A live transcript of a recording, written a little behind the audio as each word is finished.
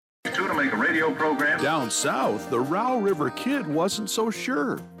make a radio program? Down south, the Row River Kid wasn't so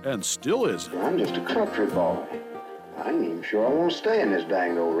sure, and still isn't. I'm just a country boy. I ain't even sure I want to stay in this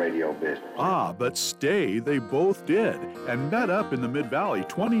dang old radio business. But stay they both did, and met up in the Mid-Valley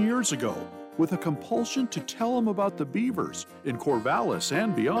 20 years ago, with a compulsion to tell them about the Beavers in Corvallis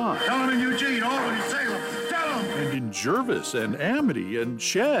and beyond. Tell them in Eugene, Albany, Salem. Tell them! And in Jervis and Amity and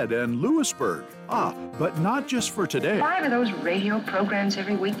Shed and Lewisburg. But not just for today. 5 of those radio programs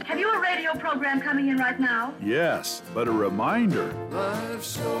every week. Have you a radio program coming in right now? Yes, but a reminder.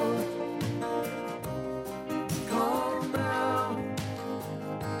 Life's short. Calm down.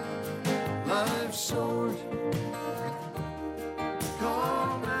 Life's short.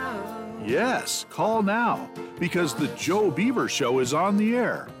 Calm down. Yes, call now, because the Joe Beaver Show is on the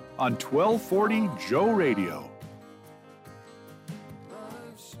air on 1240 Joe Radio.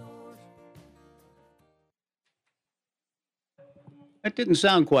 That didn't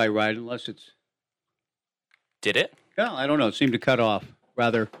sound quite right, unless it's... Did it? Yeah, I don't know. It seemed to cut off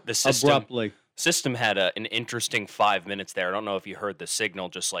rather abruptly. System had an interesting 5 minutes there. I don't know if you heard the signal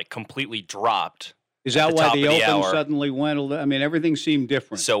just like completely dropped. Is that why the open suddenly went? I mean, everything seemed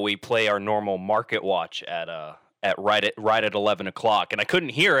different. So we play our normal market watch at right at 11 o'clock, and I couldn't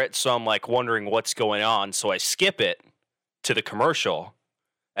hear it, so I'm like wondering what's going on. So I skip it to the commercial,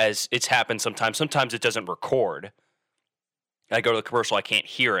 as it's happened sometimes. Sometimes it doesn't record. I go to the commercial, I can't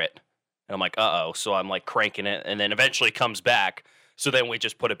hear it, and I'm like, uh-oh. So I'm like cranking it, and then eventually it comes back. So then we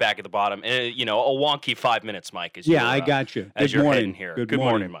just put it back at the bottom. And, a wonky 5 minutes, Mike. I got you. As you're heading here. Good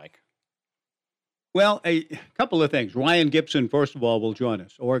morning, Mike. Well, a couple of things. Ryan Gipson, first of all, will join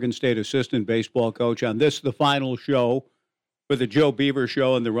us, Oregon State assistant baseball coach, on this, the final show for the Joe Beaver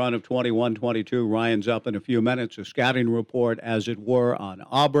Show in the run of 21-22. Ryan's up in a few minutes, a scouting report, as it were, on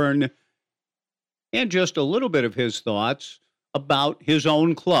Auburn, and just a little bit of his thoughts about his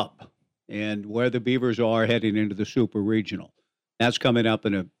own club and where the Beavers are heading into the Super Regional. That's coming up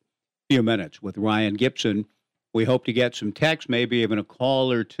in a few minutes with Ryan Gipson. We hope to get some text, maybe even a call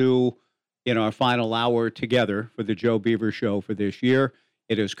or two in our final hour together for the Joe Beaver Show for this year.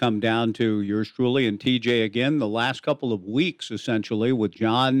 It has come down to yours truly and TJ again the last couple of weeks, essentially, with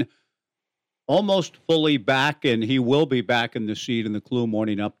John almost fully back, and he will be back in the seat in the Clue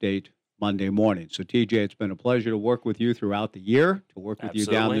Morning Update Monday morning. So, TJ, it's been a pleasure to work with you throughout the year, to work with you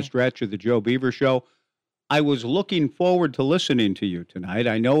down the stretch of the Joe Beaver Show. I was looking forward to listening to you tonight.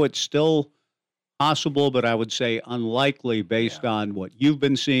 I know it's still possible, but I would say unlikely based on what you've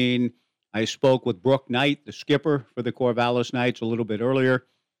been seeing. I spoke with Brooke Knight, the skipper for the Corvallis Knights, a little bit earlier,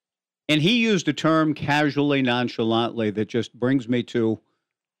 and he used a term casually, nonchalantly, that just brings me to,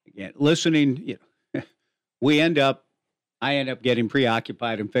 again, listening. I end up getting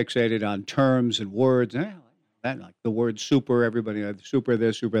preoccupied and fixated on terms and words. Like the word super, everybody, super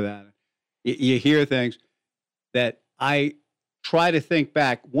this, super that. You hear things that I try to think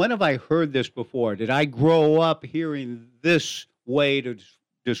back. When have I heard this before? Did I grow up hearing this way to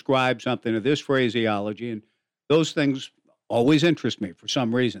describe something of this phraseology? And those things always interest me for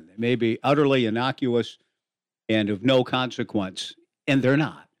some reason. They may be utterly innocuous and of no consequence, and they're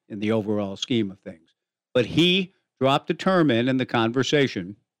not in the overall scheme of things. But he dropped a term in the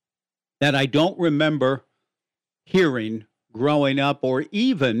conversation that I don't remember hearing growing up or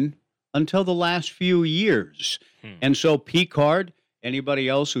even until the last few years. And so Picard, anybody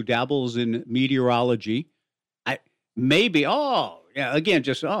else who dabbles in meteorology, the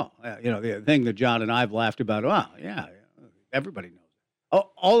thing that John and I have laughed about, everybody knows it.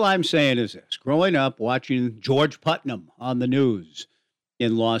 All I'm saying is this. Growing up watching George Putnam on the news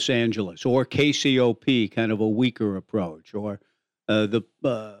in Los Angeles, or KCOP, kind of a weaker approach, or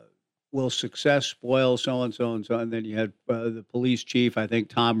will success spoil so-and-so and so, and then you had the police chief, I think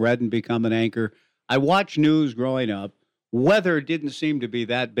Tom Redden, become an anchor. I watched news growing up. Weather didn't seem to be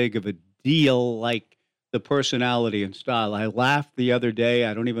that big of a deal like the personality and style. I laughed the other day.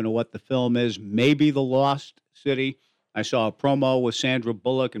 I don't even know what the film is. Maybe The Lost City. I saw a promo with Sandra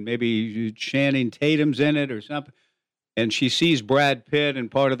Bullock and maybe Channing Tatum's in it or something. And she sees Brad Pitt, and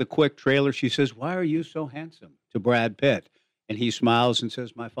part of the quick trailer, she says, "Why are you so handsome?" to Brad Pitt. And he smiles and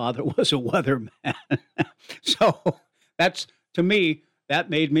says, "My father was a weatherman." So that's, to me, that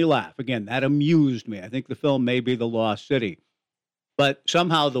made me laugh. Again, that amused me. I think the film may be The Lost City. But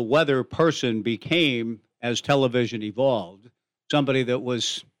somehow the weather person became, as television evolved, somebody that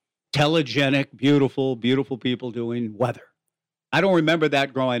was telegenic, beautiful, beautiful people doing weather. I don't remember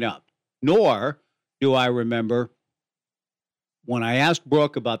that growing up, nor do I remember when I asked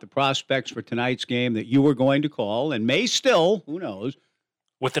Brooke about the prospects for tonight's game that you were going to call, and may still, who knows,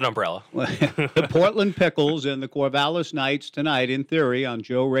 With an umbrella. The Portland Pickles and the Corvallis Knights tonight, in theory, on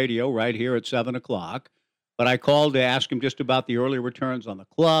Joe Radio right here at 7 o'clock. But I called to ask him just about the early returns on the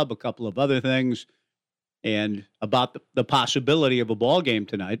club, a couple of other things, and about the possibility of a ball game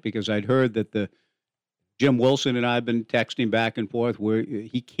tonight, because I'd heard that Jim Wilson and I have been texting back and forth where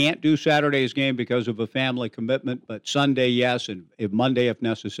he can't do Saturday's game because of a family commitment, but Sunday, yes, and Monday, if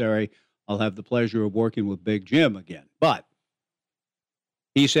necessary, I'll have the pleasure of working with Big Jim again. But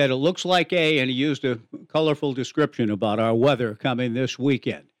he said it looks like and he used a colorful description about our weather coming this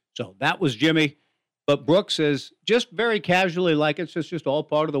weekend. So that was Jimmy. But Brooke says, just very casually, like it's just all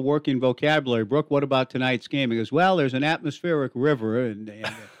part of the working vocabulary. Brooke, what about tonight's game? He goes, well, there's an atmospheric river, and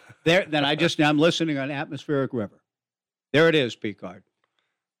there. Then I'm listening on atmospheric river. There it is, Picard.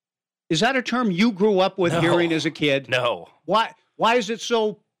 Is that a term you grew up with hearing as a kid? No. Why is it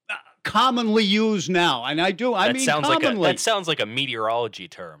so commonly used now? And I mean commonly. That sounds like a meteorology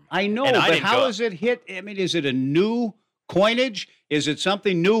term. I know, but how has it hit? I mean, is it a new coinage? Is it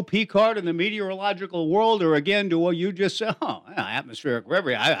something new, Picard, in the meteorological world? Or again, do you just say, atmospheric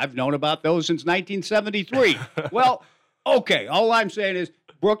river? I've known about those since 1973. Well, okay, all I'm saying is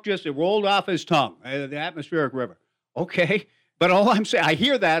Brooke it rolled off his tongue, the atmospheric river. Okay, but all I'm saying, I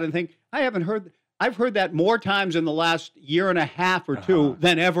hear that and think, I've heard that more times in the last year and a half or two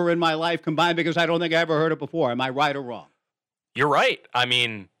than ever in my life combined, because I don't think I ever heard it before. Am I right or wrong? You're right. I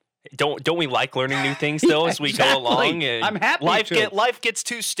mean, don't we like learning new things though as we go along? I'm happy life gets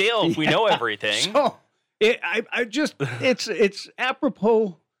too stale if we know everything. So it's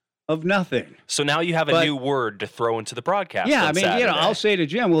apropos of nothing. So now you have a new word to throw into the broadcast. Yeah, on Saturday. I'll say to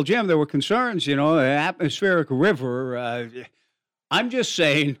Jim, well, Jim, there were concerns, atmospheric river. I'm just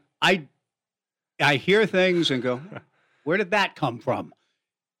saying, I hear things and go, where did that come from?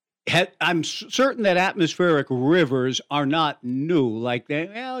 I'm certain that atmospheric rivers are not new. Like, then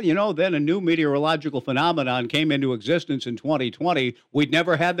a new meteorological phenomenon came into existence in 2020. We'd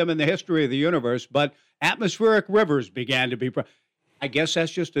never had them in the history of the universe, but atmospheric rivers began to be. I guess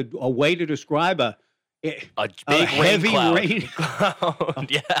that's just a way to describe a big heavy rain.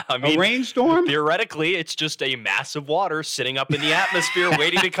 Yeah, I mean, a rainstorm. Theoretically, it's just a mass of water sitting up in the atmosphere,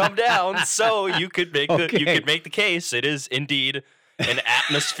 waiting to come down. So you could make the case it is indeed an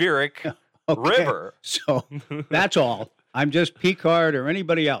atmospheric river. So that's all. I'm just Picard or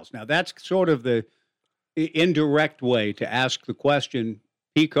anybody else. Now that's sort of the indirect way to ask the question.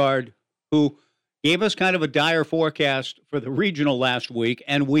 Picard, who gave us kind of a dire forecast for the regional last week,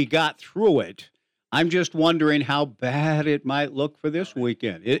 and we got through it. I'm just wondering how bad it might look for this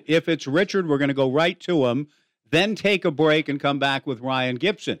weekend. If it's Richard, we're going to go right to him, then take a break and come back with Ryan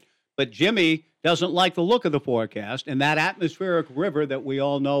Gipson. But Jimmy doesn't like the look of the forecast, and that atmospheric river that we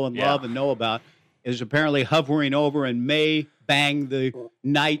all know and love and know about is apparently hovering over and may bang the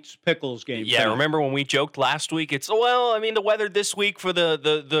Knights Pickles game. Yeah, tonight. Remember when we joked last week? The weather this week for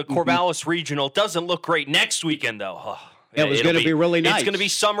the Corvallis Regional doesn't look great. Next weekend, though. It was going to be really nice. It's going to be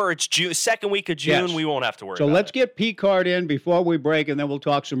summer. It's June, second week of June. Yes. We won't have to worry about it. So let's get Picard in before we break, and then we'll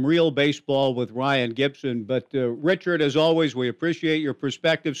talk some real baseball with Ryan Gipson. But, Richard, as always, we appreciate your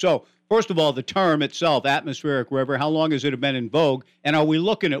perspective. So, first of all, the term itself, atmospheric river, how long has it been in vogue, and are we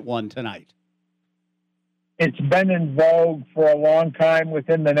looking at one tonight? It's been in vogue for a long time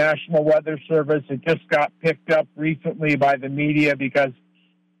within the National Weather Service. It just got picked up recently by the media because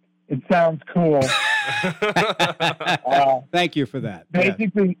it sounds cool. Thank you for that.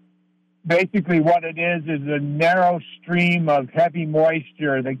 Basically what it is a narrow stream of heavy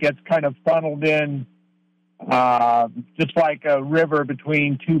moisture that gets kind of funneled in, just like a river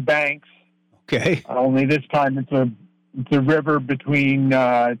between two banks. Okay. Only this time it's a river between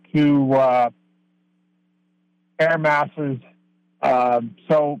two air masses.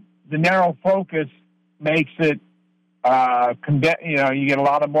 So the narrow focus makes it you get a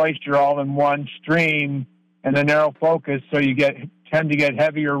lot of moisture all in one stream and a narrow focus, so you tend to get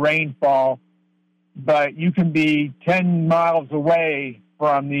heavier rainfall. But you can be 10 miles away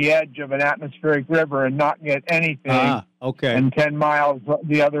from the edge of an atmospheric river and not get anything. Okay. And 10 miles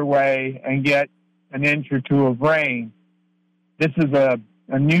the other way and get an inch or two of rain. This is a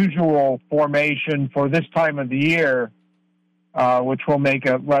unusual formation for this time of the year, which will make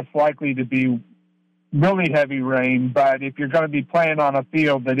it less likely to be really heavy rain. But if you're going to be playing on a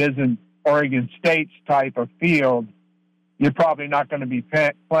field that isn't Oregon State's type of field, you're probably not going to be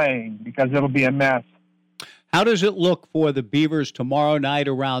playing because it'll be a mess. How does it look for the Beavers tomorrow night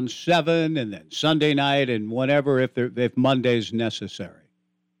around 7 and then Sunday night and whenever if Monday's necessary?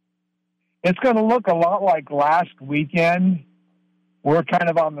 It's going to look a lot like last weekend. We're kind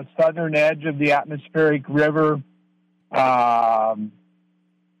of on the southern edge of the atmospheric river.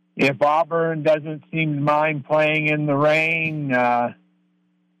 if Auburn doesn't seem to mind playing in the rain,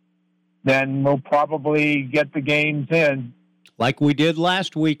 then we'll probably get the games in. Like we did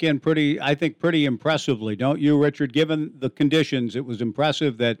last weekend, pretty impressively, don't you, Richard? Given the conditions, it was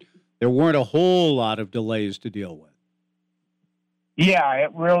impressive that there weren't a whole lot of delays to deal with. Yeah, it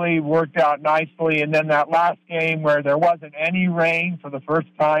really worked out nicely. And then that last game where there wasn't any rain for the first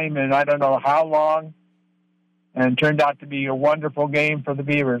time in I don't know how long, and turned out to be a wonderful game for the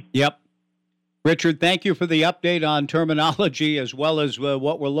Beavers. Yep. Richard, thank you for the update on terminology as well as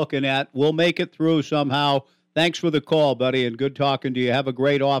what we're looking at. We'll make it through somehow. Thanks for the call, buddy, and good talking to you. Have a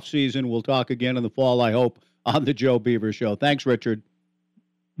great off season. We'll talk again in the fall, I hope, on the Joe Beaver Show. Thanks, Richard.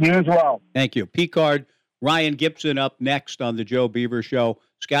 You as well. Thank you. P-Card, Ryan Gipson up next on the Joe Beaver Show.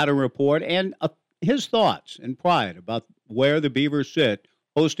 Scouting report and his thoughts and pride about where the Beavers sit,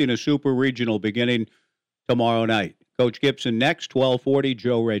 hosting a super regional beginning tomorrow night. Coach Gipson next, 1240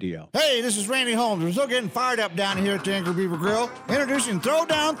 Joe Radio. Hey, this is Randy Holmes. We're still getting fired up down here at the Angry Beaver Grill. Introducing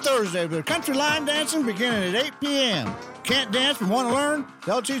Throwdown Thursday with country line dancing beginning at 8 p.m. Can't dance but want to learn?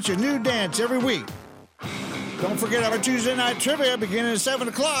 They'll teach you a new dance every week. Don't forget our Tuesday night trivia beginning at 7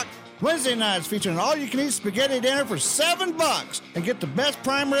 o'clock. Wednesday nights featuring all-you-can-eat spaghetti dinner for $7 and get the best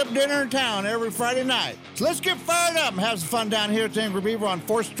prime rib dinner in town every Friday night. So let's get fired up and have some fun down here at the Angry Beaver on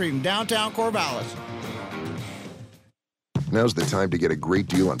 4th Street in downtown Corvallis. Now's the time to get a great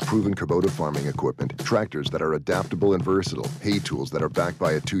deal on proven Kubota farming equipment. Tractors that are adaptable and versatile, hay tools that are backed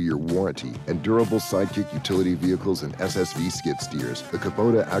by a 2-year warranty, and durable Sidekick utility vehicles and SSV skid steers. The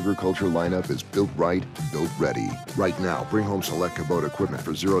Kubota agriculture lineup is built right, built ready. Right now, bring home select Kubota equipment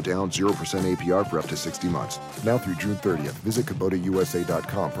for 0 down, 0% APR for up to 60 months. Now through June 30th. Visit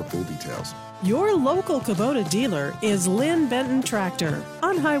KubotaUSA.com for full details. Your local Kubota dealer is Lynn Benton Tractor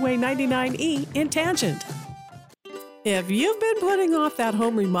on Highway 99E in Tangent. If you've been putting off that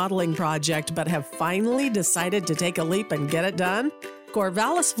home remodeling project but have finally decided to take a leap and get it done,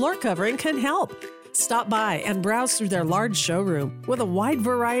 Corvallis Floor Covering can help. Stop by and browse through their large showroom with a wide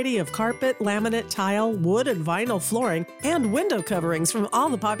variety of carpet, laminate, tile, wood, and vinyl flooring and window coverings from all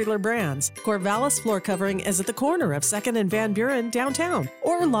the popular brands. Corvallis Floor Covering is at the corner of 2nd and Van Buren downtown,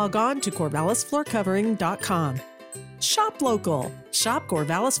 or log on to corvallisfloorcovering.com. Shop local. Shop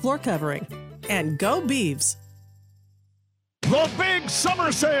Corvallis Floor Covering. And go Beavs! The big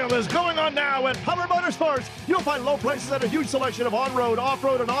summer sale is going on now at Power Motorsports. You'll find low prices and a huge selection of on-road,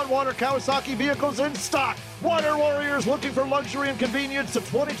 off-road, and on-water Kawasaki vehicles in stock. Water warriors looking for luxury and convenience. The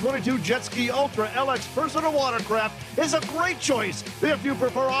 2022 Jet Ski Ultra LX personal watercraft is a great choice. If you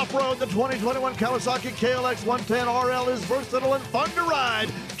prefer off-road, the 2021 Kawasaki KLX 110 RL is versatile and fun to ride.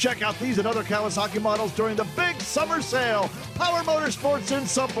 Check out these and other Kawasaki models during the big summer sale. Power Motorsports in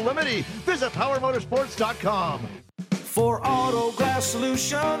Sublimity. Visit PowerMotorsports.com. For auto glass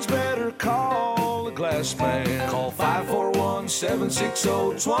solutions, better call the glass man. Call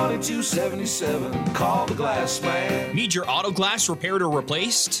 541-760-2277. Call the glass man. Need your auto glass repaired or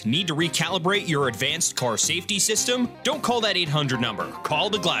replaced? Need to recalibrate your advanced car safety system? Don't call that 800 number. Call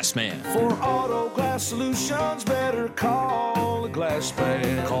the glass man. For auto glass solutions, better call the glass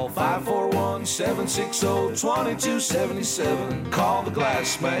man. Call 541-760-2277. Call the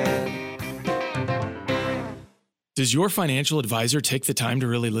glass man. Does your financial advisor take the time to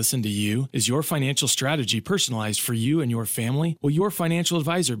really listen to you? Is your financial strategy personalized for you and your family? Will your financial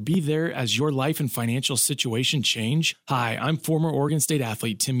advisor be there as your life and financial situation change? Hi, I'm former Oregon State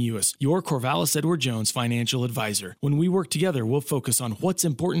athlete Tim Ewis, your Corvallis Edward Jones financial advisor. When we work together, we'll focus on what's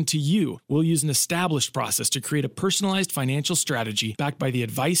important to you. We'll use an established process to create a personalized financial strategy backed by the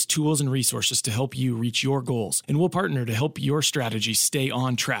advice, tools, and resources to help you reach your goals. And we'll partner to help your strategy stay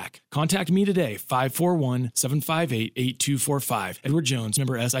on track. Contact me today, 541-758-8245. Edward Jones,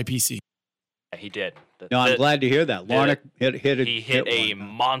 member SIPC. He did. I'm glad to hear that. Larnach hit a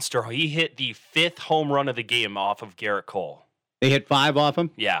monster. He hit the 5th home run of the game off of Garrett Cole. They hit 5 off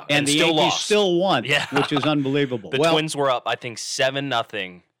him? Yeah. And the still Yankees lost. still won, yeah. Which is unbelievable. The Twins were up, I think,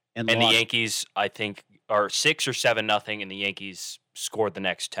 7-0. And the lost. Yankees, I think, are 6 or 7-0, and the Yankees scored the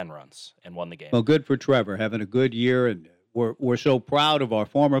next 10 runs and won the game. Well, good for Trevor, having a good year. And we're so proud of our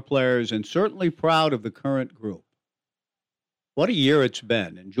former players and certainly proud of the current group. What a year it's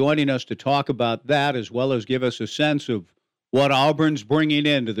been. And joining us to talk about that as well as give us a sense of what Auburn's bringing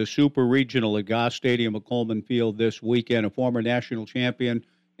into the Super Regional at Goss Stadium at Coleman Field this weekend, a former national champion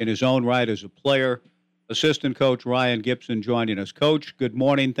in his own right as a player, assistant coach Ryan Gipson joining us. Coach, good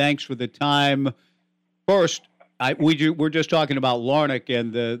morning. Thanks for the time. First, we're just talking about Larnach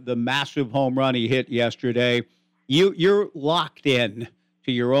and the massive home run he hit yesterday. You're locked in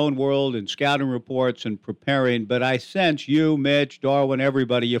to your own world and scouting reports and preparing, but I sense you, Mitch, Darwin,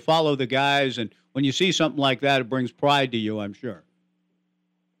 everybody, you follow the guys, and when you see something like that, it brings pride to you, I'm sure.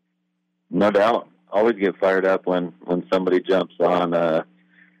 No doubt. Always get fired up when somebody jumps on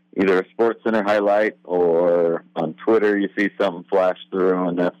either a Sports Center highlight or on Twitter you see something flash through,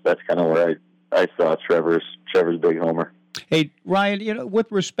 and that's kind of where I saw Trevor's big homer. Hey, Ryan,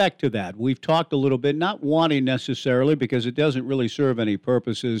 with respect to that, we've talked a little bit, not wanting necessarily because it doesn't really serve any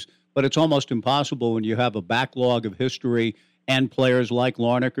purposes, but it's almost impossible when you have a backlog of history and players like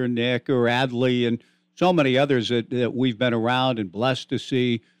Larnick or Nick or Adley and so many others that we've been around and blessed to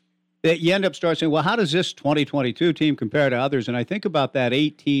see, that you end up starting saying, well, how does this 2022 team compare to others? And I think about that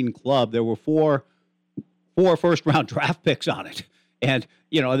 18 club. There were four first-round draft picks on it. And,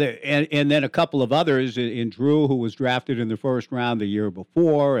 and then a couple of others in Drew, who was drafted in the first round the year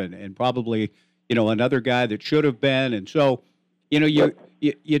before, and probably, another guy that should have been. And so,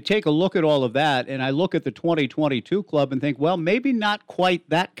 you take a look at all of that, and I look at the 2022 club and think, well, maybe not quite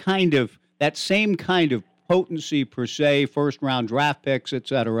that same kind of potency per se, first-round draft picks, et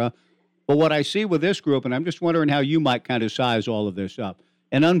cetera. But what I see with this group, and I'm just wondering how you might kind of size all of this up,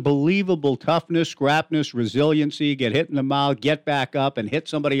 an unbelievable toughness, scrapness, resiliency, get hit in the mouth, get back up and hit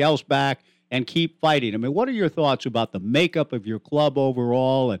somebody else back and keep fighting. I mean, what are your thoughts about the makeup of your club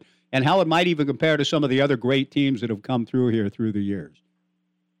overall and how it might even compare to some of the other great teams that have come through here through the years?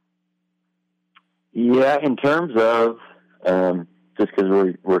 Yeah, in terms of just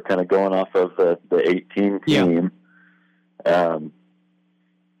because we're kind of going off of the 18 team,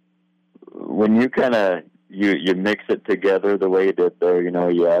 when you kind of you mix it together the way that there,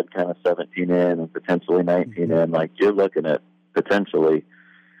 you add kind of 17 in and potentially 19 in, like you're looking at potentially,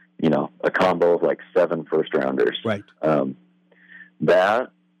 a combo of like 7 first rounders. Right.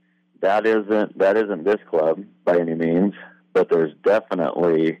 That isn't this club by any means, but there's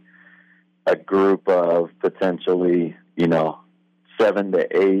definitely a group of potentially, 7 to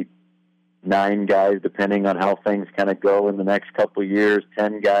 8, 9 guys, depending on how things kind of go in the next couple of years,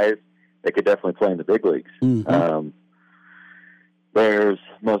 10 guys. They could definitely play in the big leagues. Mm-hmm. There's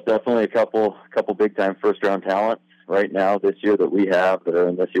most definitely a couple big time first round talents right now this year that we have that are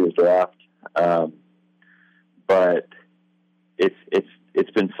in this year's draft. But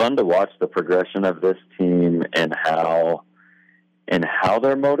it's been fun to watch the progression of this team and how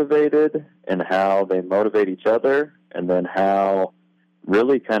they're motivated and how they motivate each other, and then how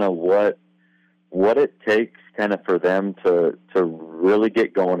really kind of what it takes kind of for them to really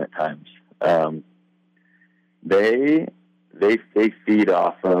get going at times. They feed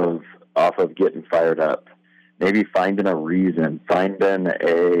off of getting fired up, maybe finding a reason, finding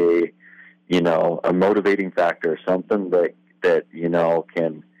a motivating factor, something that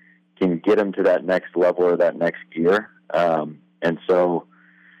can get them to that next level or that next gear. And so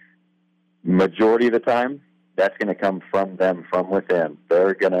majority of the time, that's going to come from them, from within.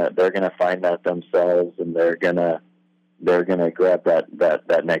 They're gonna find that themselves, and they're gonna grab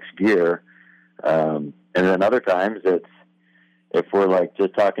that next gear. And then other times, it's, if we're like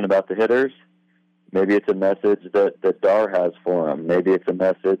just talking about the hitters, maybe it's a message that Dar has for them. Maybe it's a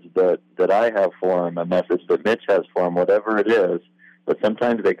message that I have for them, a message that Mitch has for them, whatever it is. But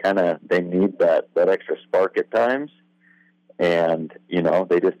sometimes they need that extra spark at times. And,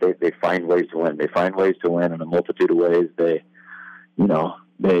 they find ways to win. They find ways to win in a multitude of ways. They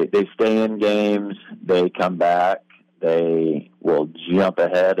stay in games. They come back. They will jump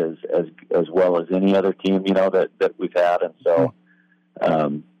ahead as well as any other team, that we've had. And so,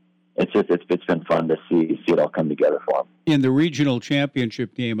 it's been fun to see it all come together for them. In the regional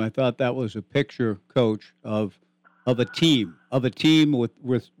championship game, I thought that was a picture, Coach, of a team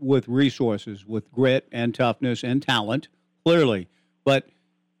with resources, with grit and toughness and talent, clearly. But,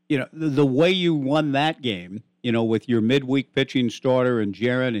 the way you won that game, with your midweek pitching starter and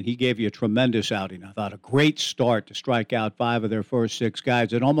Jaron, and he gave you a tremendous outing. I thought a great start to strike out 5 of their first 6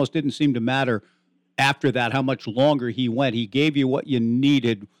 guys. It almost didn't seem to matter after that how much longer he went. He gave you what you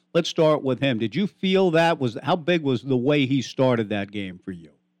needed. Let's start with him. Did you feel how big was the way he started that game for you?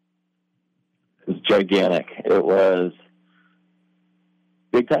 It was gigantic. It was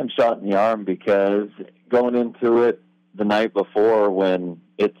big time shot in the arm, because going into it the night before, when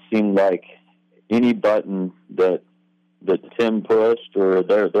it seemed like any button that Tim pushed or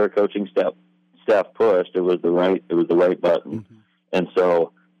their coaching staff pushed, it was the right button. Mm-hmm. And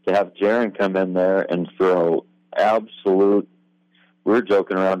so to have Jaron come in there and throw absolute, we were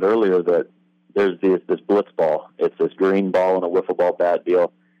joking around earlier that there's this blitz ball. It's this green ball and a wiffle ball bat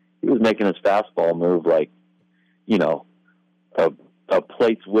deal. He was making his fastball move like, a a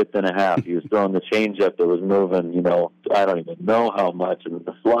plate's width and a half. He was throwing the changeup that was moving, I don't even know how much, and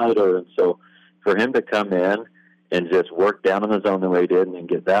the slider. And so for him to come in and just work down in the zone the way he did and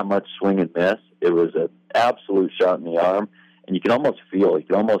get that much swing and miss, it was an absolute shot in the arm. And you could almost feel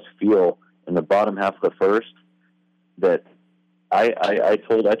in the bottom half of the first that I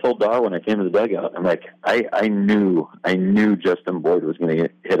told Dar when I came to the dugout, I'm like, I knew Justin Boyd was going to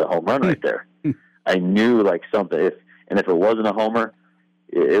hit a home run right there. I knew like something. If it wasn't a homer,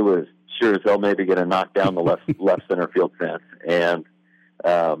 it was sure as hell maybe going to knock down the left center field fence. And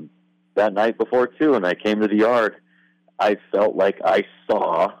that night before too, when I came to the yard, I felt like I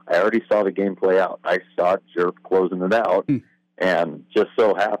already saw the game play out. I saw Jerk closing it out. And just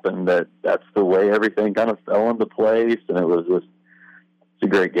so happened that that's the way everything kind of fell into place, and it's a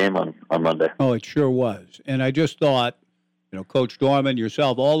great game on Monday. Oh, it sure was. And I just thought, Coach Dorman,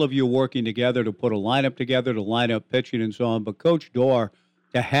 yourself, all of you working together to put a lineup together, to line up pitching and so on. But Coach Dorr,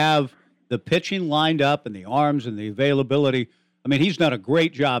 to have the pitching lined up and the arms and the availability, I mean, he's done a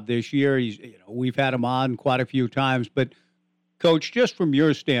great job this year. We've had him on quite a few times. But, Coach, just from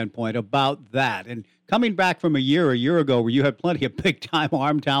your standpoint about that, and coming back from a year ago where you had plenty of big-time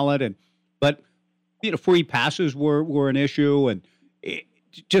arm talent, but free passes were an issue, and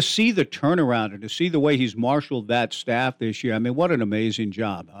just see the turnaround and to see the way he's marshaled that staff this year. I mean, what an amazing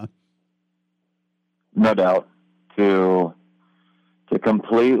job, huh? No doubt. To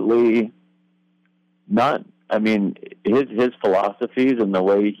completely not. I mean, his philosophies and the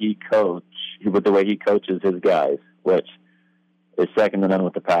way he coaches his guys, which is second to none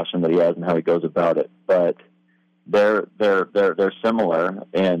with the passion that he has and how he goes about it. But they're similar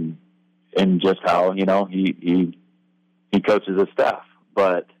in just how he coaches his staff.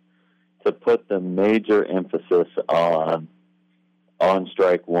 But to put the major emphasis on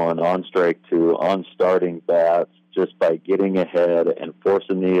strike one, on strike two, on starting bats, just by getting ahead and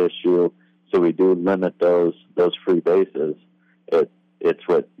forcing the issue, so we do limit those free bases. It's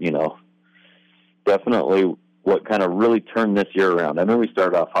what definitely what kind of really turned this year around. I mean, we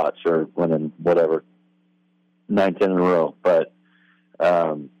started off hot, sure, winning 9-10 in a row, but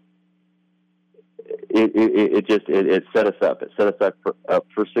it set us up. It set us up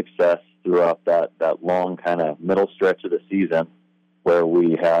for success throughout that long kind of middle stretch of the season where it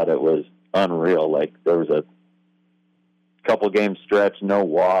was unreal. Like there was a couple game stretch, no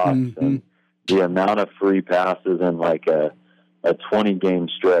walks, and the amount of free passes in like a 20 game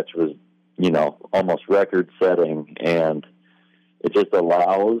stretch was, almost record setting. And it just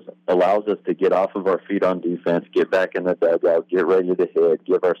allows us to get off of our feet on defense, get back in the dugout, get ready to hit,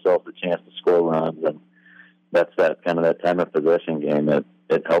 give ourselves a chance to score runs. And that's that kind of that time of possession game. It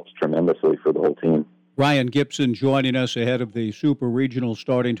helps tremendously for the whole team. Ryan Gipson joining us ahead of the Super Regional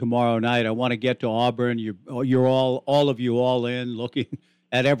starting tomorrow night. I want to get to Auburn. You're all of you all in looking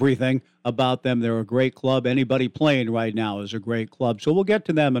at everything about them. They're a great club. Anybody playing right now is a great club. So we'll get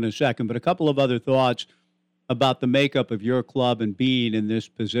to them in a second. But a couple of other thoughts about the makeup of your club and being in this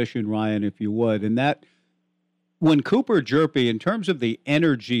position, Ryan, if you would. And that when Cooper Jerpy, in terms of the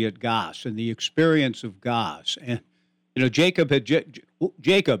energy at Goss and the experience of Goss, and, Jacob,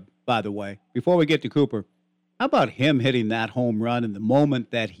 by the way, before we get to Cooper, how about him hitting that home run in the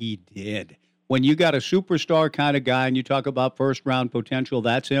moment that he did? When you got a superstar kind of guy and you talk about first-round potential,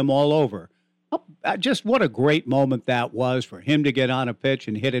 that's him all over. Just what a great moment that was for him to get on a pitch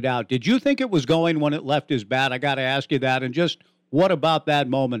and hit it out. Did you think it was going when it left his bat? I got to ask you that. And just what about that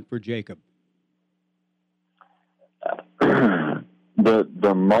moment for Jacob?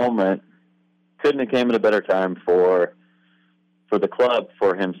 The moment couldn't have came at a better time for the club,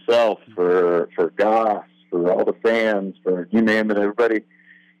 for himself, for Goss, for all the fans, for you name it. Everybody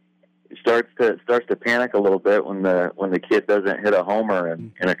starts to panic a little bit when the kid doesn't hit a homer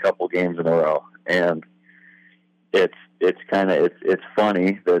in a couple games in a row, and it's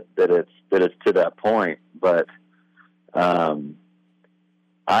funny that it's to that point. But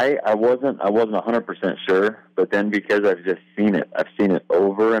I wasn't 100% sure, but then because I've seen it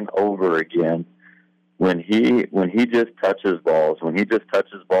over and over again. When he just touches balls with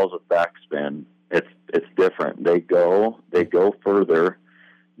backspin, it's different. They go further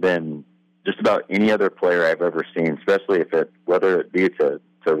than just about any other player I've ever seen, especially whether it be to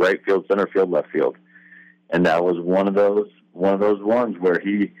right field, center field, left field. And that was one of those ones where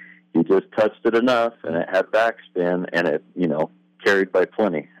he just touched it enough and it had backspin and it, carried by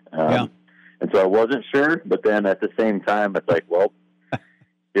plenty. And so I wasn't sure, but then at the same time, it's like, well,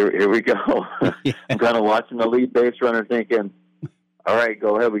 here we go. Yeah. I'm kind of watching the lead base runner thinking, all right,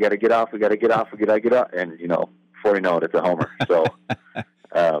 go ahead. We got to get off. And, before you know it, it's a homer. So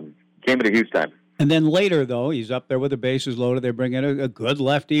came at a huge time. And then later, though, he's up there with the bases loaded. They bring in a good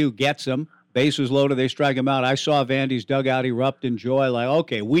lefty who gets him. Bases loaded, they strike him out. I saw Vandy's dugout erupt in joy, like,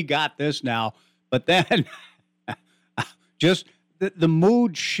 okay, we got this now. But then just the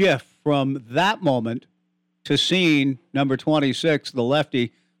mood shift from that moment to seeing number 26, the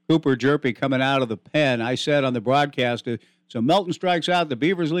lefty, Cooper Jerpy, coming out of the pen. I said on the broadcast, so Melton strikes out, the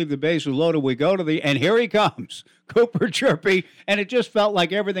Beavers leave the bases loaded, we go to and here he comes, Cooper Jerpy, and it just felt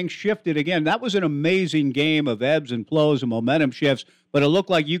like everything shifted again. That was an at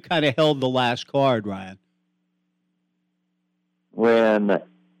the last card, Ryan.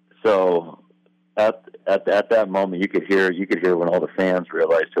 At that moment, you could hear when all the fans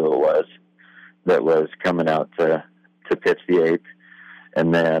realized who it was that was coming out to pitch the eighth.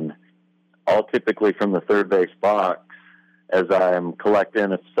 And then I'll typically from the third base box, as I'm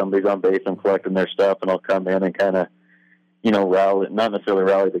collecting, if somebody's on base, I'm collecting their stuff, and I'll come in and kind of, rally, not necessarily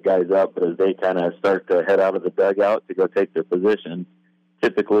rally the guys up, but as they kind of start to head out of the dugout to go take their position,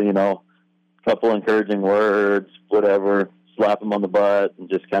 typically, a couple encouraging words, whatever, slap them on the butt, and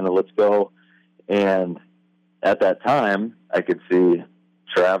just kind of let's go. And at that time, I could see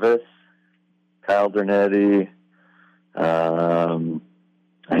Travis, Kyle Dernetti, I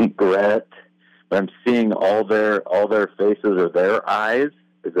think Brett. But I'm seeing all their faces or their eyes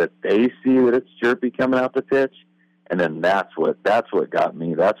is that they see that it's Jerpy coming out to pitch, and then that's what got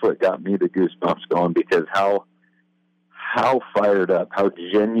me. That's what got me the goosebumps going, because how fired up, how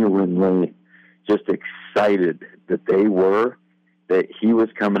genuinely just excited that they were that he was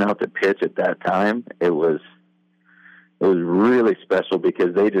coming out to pitch at that time. It was really special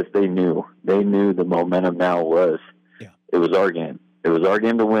because they knew the momentum now was it was our game. It was our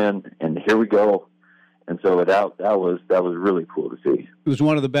game to win, and here we go. And so that was really cool to see. It was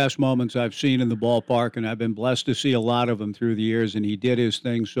one of the best moments I've seen in the ballpark, and I've been blessed to see a lot of them through the years, and he did his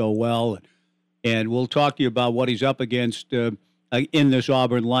thing so well. And we'll talk to you about what he's up against in this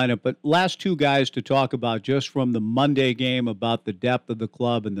Auburn lineup. But last two guys to talk about just from the Monday game about the depth of the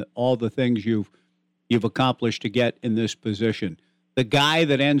club and all the things you've accomplished to get in this position. The guy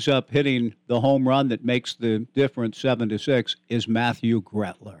that ends up hitting the home run that makes the difference 7-6 is Matthew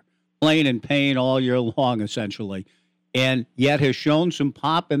Gretler, playing in pain all year long, essentially, and yet has shown some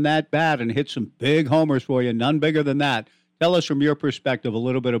pop in that bat and hit some big homers for you, none bigger than that. Tell us from your perspective a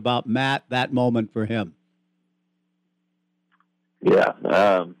little bit about Matt, that moment for him. Yeah.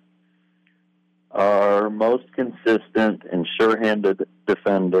 Our most consistent and sure-handed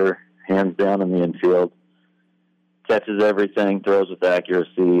defender, hands down in the infield, catches everything, throws with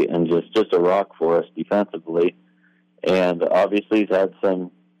accuracy, and just a rock for us defensively. And obviously he's had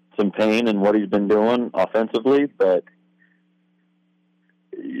some pain in what he's been doing offensively, but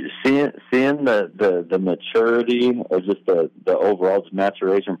seeing the maturity or just the overall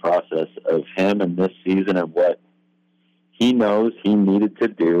maturation process of him in this season and what he knows he needed to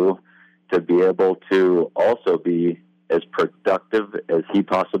do to be able to also be as productive as he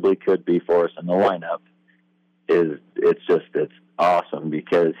possibly could be for us in the lineup it's awesome,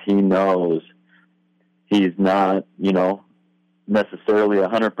 because he knows he's not, necessarily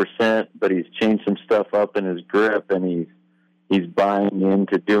 100%, but he's changed some stuff up in his grip, and he's buying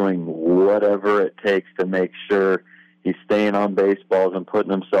into doing whatever it takes to make sure he's staying on baseballs and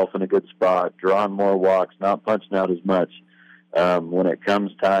putting himself in a good spot, drawing more walks, not punching out as much. When it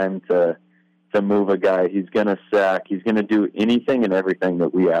comes time to move a guy, he's going to sack. He's going to do anything and everything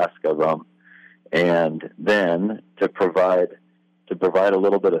that we ask of him. And then to provide a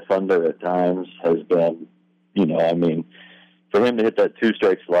little bit of thunder at times has been, for him to hit that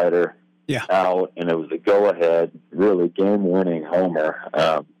 2-strike slider out, and it was a go-ahead, really game-winning homer.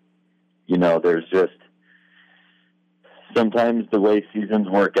 There's just sometimes the way seasons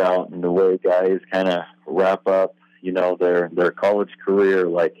work out and the way guys kind of wrap up, their college career,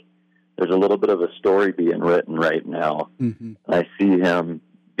 like there's a little bit of a story being written right now. Mm-hmm. I see him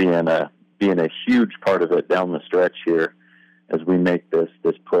being a huge part of it down the stretch here as we make this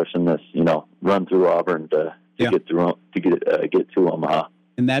push and this, run through Auburn to get to Omaha.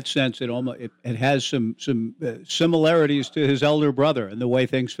 In that sense, it has some similarities to his elder brother and the way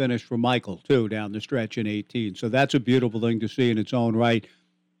things finished for Michael too down the stretch in 2018. So that's a beautiful thing to see in its own right.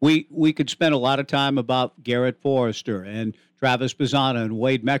 We could spend a lot of time about Garrett Forrester and Travis Pisana and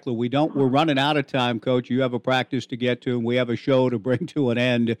Wade Meckler. We're running out of time, Coach. You have a practice to get to, and we have a show to bring to an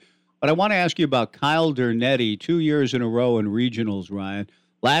end. But I want to ask you about Kyle Dernetti, 2 years in a row in regionals, Ryan.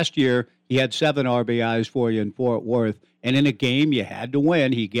 Last year, he had 7 RBIs for you in Fort Worth, and in a game you had to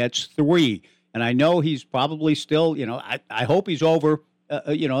win, he gets 3. And I know he's probably still, I hope he's over,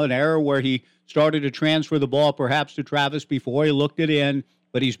 an error where he started to transfer the ball perhaps to Travis before he looked it in.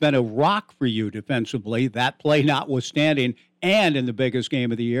 but he's been a rock for you defensively, that play notwithstanding, and in the biggest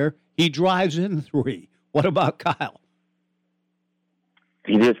game of the year, he drives in 3. What about Kyle?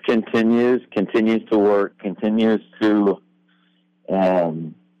 He just continues to work, continues to,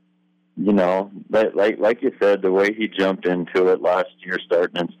 like you said, the way he jumped into it last year,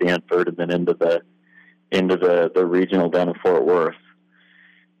 starting in Stanford and then into the regional down in Fort Worth.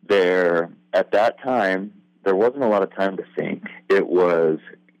 There, at that time, there wasn't a lot of time to think. It was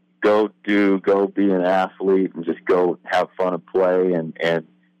go be an athlete and just go have fun and play and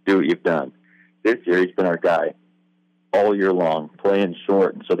do what you've done. This year, he's been our guy all year long, playing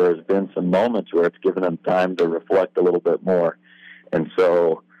short. And so there's been some moments where it's given him time to reflect a little bit more. And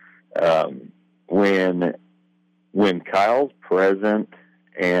so when Kyle's present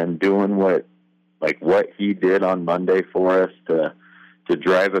and doing what he did on Monday for us to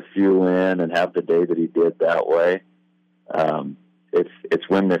drive a few in and have the day that he did that way, it's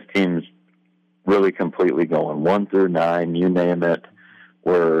when this team's really completely going 1 through 9, you name it,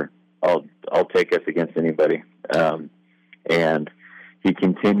 where I'll take us against anybody. And he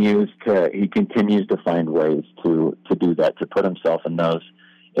continues to find ways to do that, to put himself in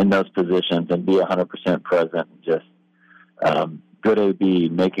those positions and be 100% present and just good AB,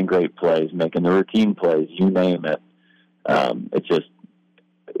 making great plays, making the routine plays, you name it. It's just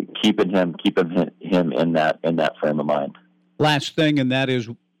keeping him in that frame of mind. Last thing, and that is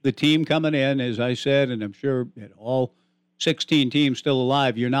the team coming in, as I said, and I'm sure all 16 teams still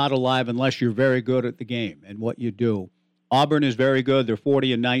alive. You're not alive unless you're very good at the game and what you do. Auburn is very good. They're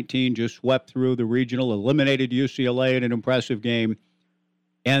 40-19, just swept through the regional, eliminated UCLA in an impressive game.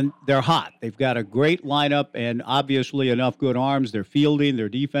 And they're hot. They've got a great lineup and obviously enough good arms. They're fielding. Their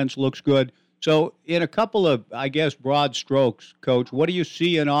defense looks good. So in a couple of, I guess, broad strokes, Coach, what do you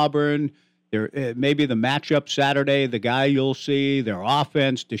see in Auburn? Maybe the matchup Saturday, the guy you'll see, their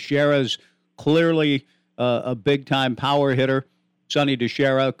offense. DeShera's clearly a big-time power hitter. Sonny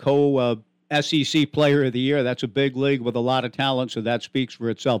DeShera, SEC Player of the Year. That's a big league with a lot of talent, so that speaks for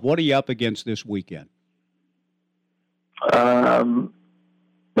itself. What are you up against this weekend?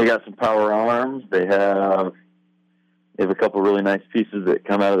 They got some power arms. They have a couple really nice pieces that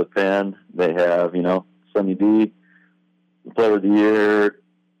come out of the pen. They have, Sonny D, Player of the Year,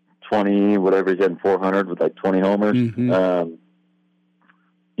 20, whatever he's had in 400 with 20 homers. Mm-hmm.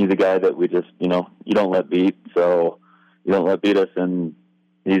 He's a guy that we just, you don't let beat. So you don't let beat us, and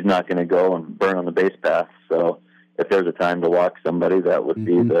he's not going to go and burn on the base path. So if there's a time to walk somebody, that would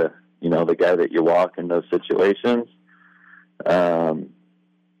be the guy that you walk in those situations.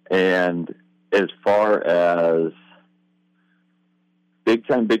 And as far as big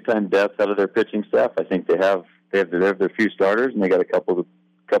time depth out of their pitching staff, I think they have their few starters, and they got a couple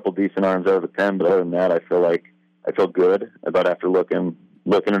decent arms out of the pen. But other than that, I feel good about after looking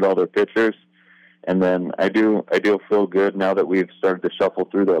at all their pitchers. And then I do feel good now that we've started to shuffle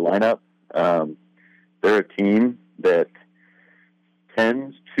through their lineup. They're a team that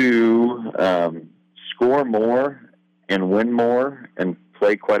tends to score more and win more and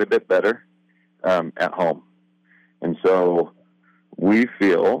play quite a bit better at home. And so we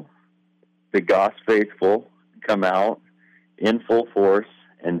feel the Goss faithful come out in full force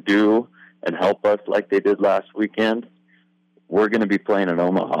and do and help us like they did last weekend. We're going to be playing in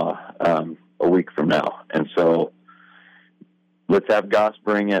Omaha a week from now. And so let's have Goss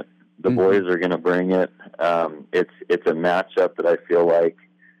bring it. The boys are going to bring it. It's a matchup that I feel like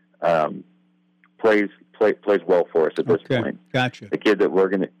plays well for us at this point. Gotcha. The kid that we're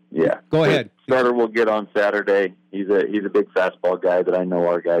going to, Go ahead. Starter will get on Saturday. He's a big fastball guy that I know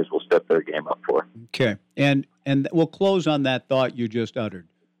our guys will step their game up for. Okay. And we'll close on that thought you just uttered.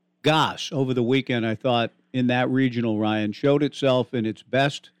 Goss, over the weekend, I thought, in that regional, Ryan, showed itself in its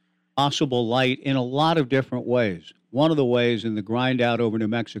best possible light in a lot of different ways. One of the ways in the grind out over New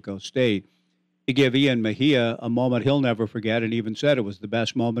Mexico State, to give Ian Mejia a moment he'll never forget, and even said it was the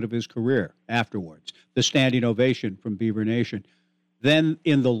best moment of his career afterwards, the standing ovation from Beaver Nation. Then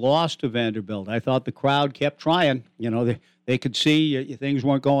in the loss to Vanderbilt, I thought the crowd kept trying. They could see things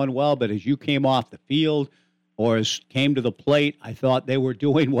weren't going well, but as you came off the field or as came to the plate, I thought they were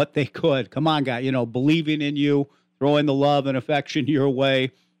doing what they could. Come on, guy, believing in you, throwing the love and affection your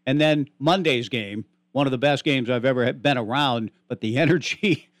way. And then Monday's game, one of the best games I've ever been around, but the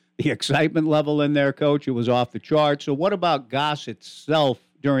energy, the excitement level in there, Coach, it was off the charts. So what about Goss itself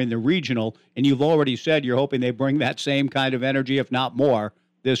during the regional? And you've already said you're hoping they bring that same kind of energy, if not more,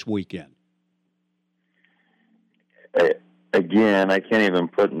 this weekend. Again, I can't even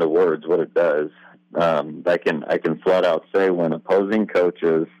put into words what it does. I can flat out say when opposing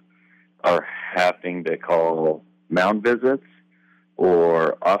coaches are having to call mound visits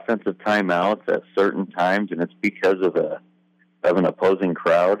or offensive timeouts at certain times, and it's because of an opposing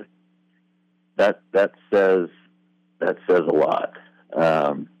crowd, that says a lot.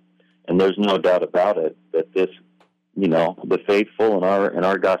 And there's no doubt about it that this, the faithful in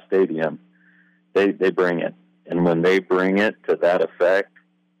our Goss Stadium, they bring it. And when they bring it to that effect,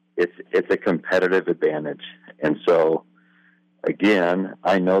 it's a competitive advantage. And so, again,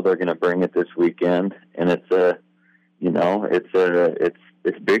 I know they're going to bring it this weekend, and it's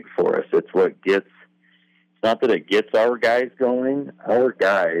big for us. It's what gets. It's not that it gets our guys going. Our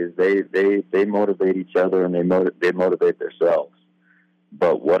guys, they motivate each other, and they motivate themselves.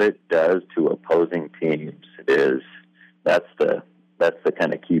 But what it does to opposing teams that's the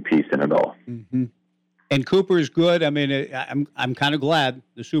kind of key piece in it all. Mm-hmm. And Cooper's good. I mean, I'm kind of glad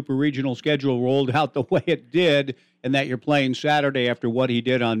the super regional schedule rolled out the way it did, and that you're playing Saturday after what he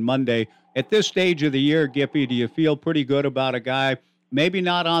did on Monday. At this stage of the year, Gippy, do you feel pretty good about a guy, maybe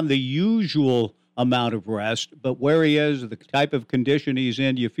not on the usual amount of rest, but where he is, the type of condition he's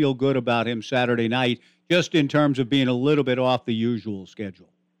in, do you feel good about him Saturday night, just in terms of being a little bit off the usual schedule?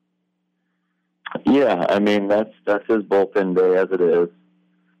 Yeah, I mean, that's his bullpen day as it is.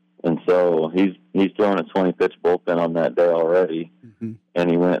 And so he's throwing a 20-pitch bullpen on that day already, mm-hmm. and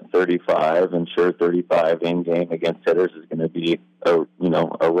he went 35. And sure, 35 in game against hitters is going to be a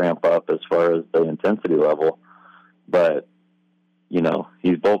ramp up as far as the intensity level. But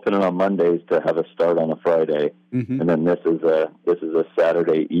he's bullpenning on Mondays to have a start on a Friday, mm-hmm. and then this is a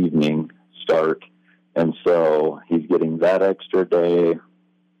Saturday evening start, and so he's getting that extra day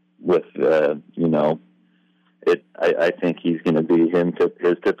with I think he's going to be his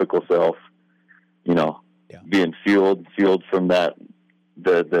typical self, being fueled from that,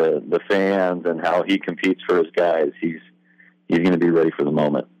 the fans and how he competes for his guys. He's going to be ready for the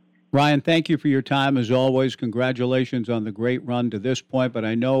moment. Ryan, thank you for your time as always. Congratulations on the great run to this point, but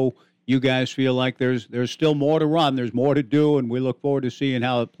I know you guys feel like there's still more to run. There's more to do, and we look forward to seeing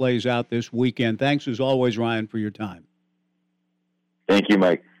how it plays out this weekend. Thanks as always, Ryan, for your time. Thank you,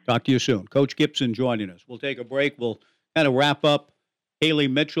 Mike. Talk to you soon. Coach Gipson joining us. We'll take a break. We'll kind of wrap up Haley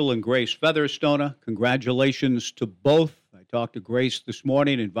Mitchell and Grace Featherstone. Congratulations to both. I talked to Grace this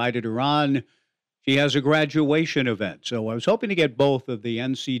morning, invited her on. She has a graduation event. So I was hoping to get both of the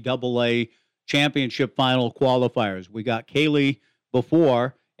NCAA championship final qualifiers. We got Kaylee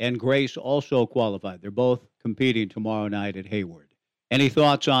before, and Grace also qualified. They're both competing tomorrow night at Hayward. Any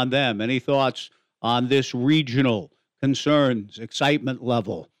thoughts on them? Any thoughts on this regional concerns, excitement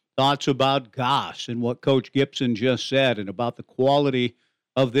level? Thoughts about Goss and what Coach Gipson just said and about the quality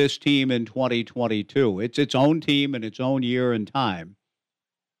of this team in 2022. It's its own team and its own year and time.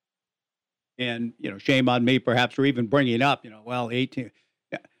 And, shame on me perhaps for even bringing up, 18.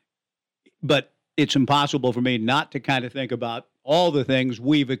 But it's impossible for me not to kind of think about all the things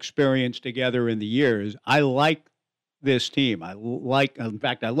we've experienced together in the years. I like this team. In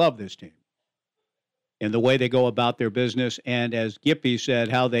fact, I love this team. And the way they go about their business, and as Gippy said,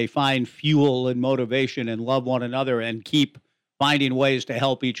 how they find fuel and motivation and love one another and keep finding ways to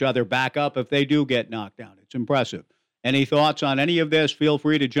help each other back up if they do get knocked down. It's impressive. Any thoughts on any of this? Feel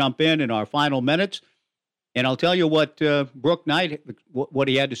free to jump in our final minutes. And I'll tell you what Brooke Knight, what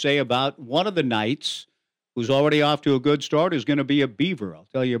he had to say about one of the Knights, who's already off to a good start, is going to be a Beaver. I'll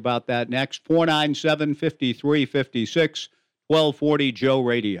tell you about that next. 497-5356, 1240 Joe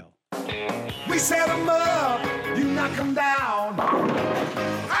Radio. We set them up, you knock them down.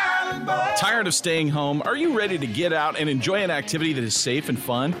 Tired of staying home? Are you ready to get out and enjoy an activity that is safe and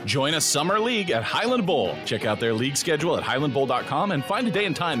fun? Join a summer league at Highland Bowl. Check out their league schedule at highlandbowl.com and find a day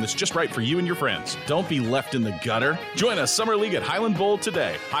and time that's just right for you and your friends. Don't be left in the gutter. Join a summer league at Highland Bowl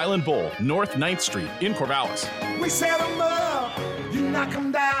today. Highland Bowl, North 9th Street in Corvallis. We set them up, you knock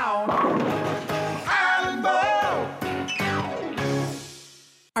them down. Highland Bowl.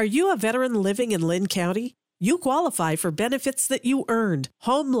 Are you a veteran living in Lynn County? You qualify for benefits that you earned: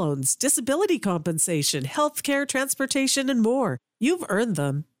 home loans, disability compensation, health care, transportation, and more. You've earned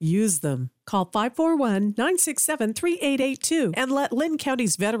them. Use them. Call 541-967-3882 and let Lynn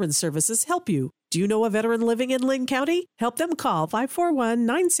County's Veteran Services help you. Do you know a veteran living in Lynn County? Help them. Call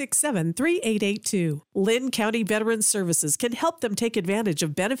 541-967-3882. Lynn County Veteran Services can help them take advantage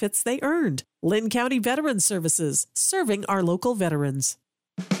of benefits they earned. Lynn County Veteran Services, serving our local veterans.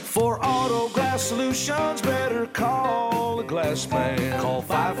 For auto glass solutions, better call the glass man. Call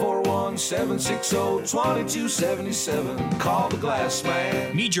 541-760-2277. Call the glass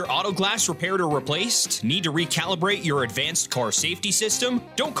man. Need your auto glass repaired or replaced? Need to recalibrate your advanced car safety system?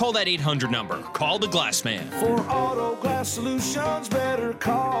 Don't call that 800 number. Call the glass man. For auto glass solutions, better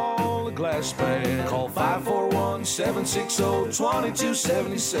call the glass Glass Man. Call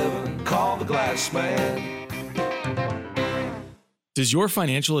 541-760-2277. Call the Glass Man. Does your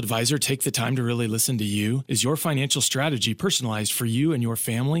financial advisor take the time to really listen to you? Is your financial strategy personalized for you and your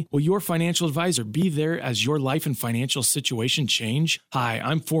family? Will your financial advisor be there as your life and financial situation change? Hi,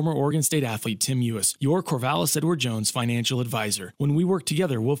 I'm former Oregon State athlete Tim Ewis, your Corvallis Edward Jones financial advisor. When we work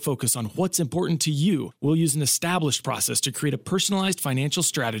together, we'll focus on what's important to you. We'll use an established process to create a personalized financial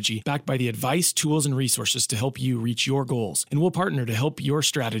strategy backed by the advice, tools, and resources to help you reach your goals. And we'll partner to help your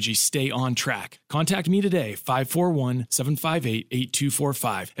strategy stay on track. Contact me today, 541-758-8245.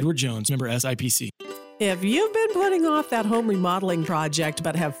 Edward Jones, member SIPC. If you've been putting off that home remodeling project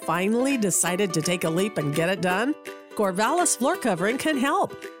but have finally decided to take a leap and get it done, Corvallis Floor Covering can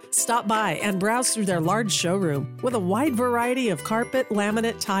help. Stop by and browse through their large showroom with a wide variety of carpet,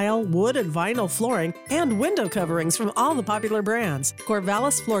 laminate, tile, wood, and vinyl flooring and window coverings from all the popular brands.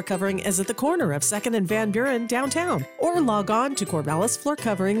 Corvallis Floor Covering is at the corner of 2nd and Van Buren downtown, or log on to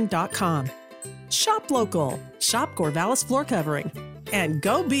corvallisfloorcovering.com. Shop local. Shop Corvallis Floor Covering. And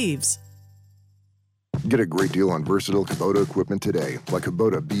go Beavs! Get a great deal on versatile Kubota equipment today, like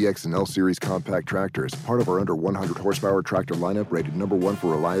Kubota BX and L Series compact tractors, part of our under 100 horsepower tractor lineup rated #1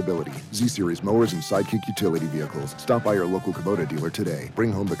 for reliability. Z Series mowers and Sidekick utility vehicles. Stop by your local Kubota dealer today.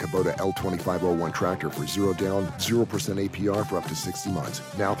 Bring home the Kubota L2501 tractor for 0 down, 0% APR for up to 60 months.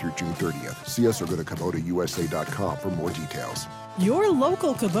 Now through June 30th. See us or go to KubotaUSA.com for more details. Your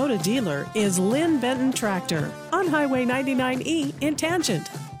local Kubota dealer is Lynn Benton Tractor on Highway 99E in Tangent.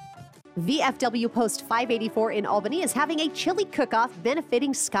 VFW Post 584 in Albany is having a chili cook-off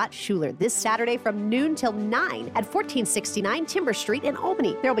benefiting Scott Schuler this Saturday from noon till 9 at 1469 Timber Street in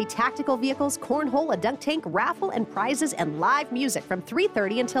Albany. There will be tactical vehicles, cornhole, a dunk tank, raffle, and prizes, and live music from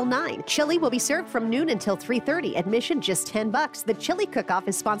 3:30 until 9. Chili will be served from noon until 3:30. Admission just $10. The chili cook-off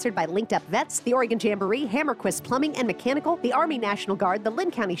is sponsored by Linked Up Vets, the Oregon Jamboree, Hammerquist Plumbing and Mechanical, the Army National Guard, the Lynn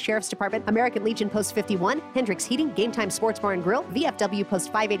County Sheriff's Department, American Legion Post 51, Hendricks Heating, Game Time Sports Bar and Grill, VFW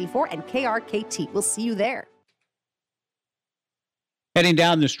Post 584, and KRKT. We'll see you there. Heading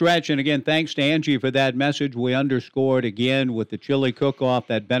down the stretch, and again, thanks to Angie for that message. We underscored again with the chili cook-off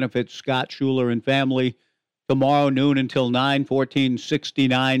that benefits Scott Schuler and family. Tomorrow, noon until 9,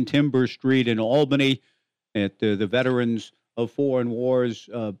 1469 Timber Street in Albany at the Veterans of Foreign Wars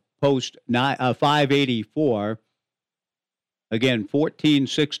Post 584. Again,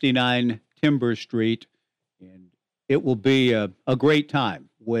 1469 Timber Street. And it will be a great time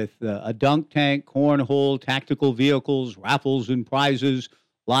with a dunk tank, cornhole, tactical vehicles, raffles and prizes,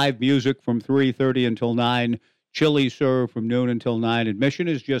 live music from 3:30 until 9, chili served from noon until 9. Admission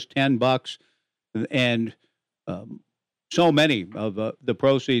is just $10, and so many of the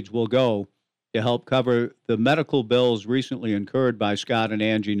proceeds will go to help cover the medical bills recently incurred by Scott and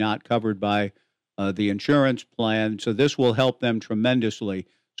Angie, not covered by the insurance plan. So this will help them tremendously.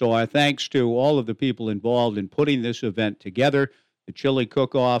 So our thanks to all of the people involved in putting this event together. The Chili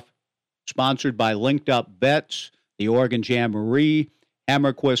Cook-Off, sponsored by Linked Up Vets, the Oregon Jamboree,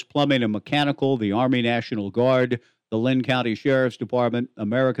 Hammerquist Plumbing and Mechanical, the Army National Guard, the Lynn County Sheriff's Department,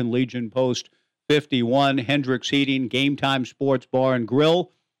 American Legion Post 51, Hendricks Heating, Game Time Sports Bar and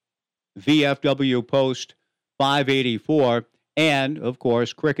Grill, VFW Post 584, and, of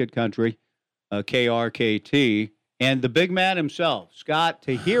course, Cricket Country, KRKT. And the big man himself, Scott,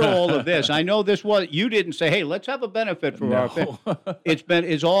 to hear all of this, I know this was, you didn't say, hey, let's have a benefit for our family.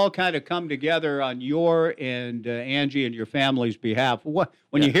 It's all kind of come together on your and Angie and your family's behalf.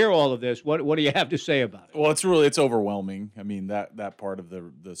 When you hear all of this, what do you have to say about it? Well, it's overwhelming. I mean, that part of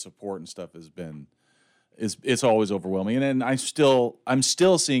the support and stuff it's always overwhelming. And I'm still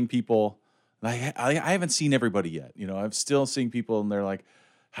seeing people, and I haven't seen everybody yet. You know, I'm still seeing people and they're like,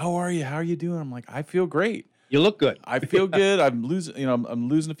 how are you? How are you doing? I'm like, I feel great. You look good. I feel good. I'm losing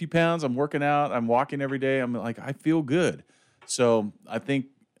a few pounds. I'm working out. I'm walking every day. I'm like, I feel good. So I think,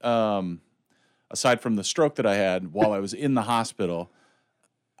 aside from the stroke that I had while I was in the hospital,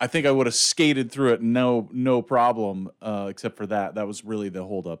 I think I would have skated through it no problem, except for that. That was really the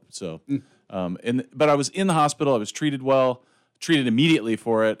holdup. So, but I was in the hospital. I was treated well, treated immediately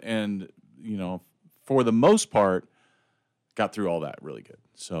for it, and for the most part, got through all that really good.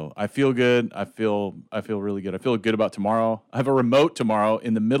 So I feel good. I feel really good. I feel good about tomorrow. I have a remote tomorrow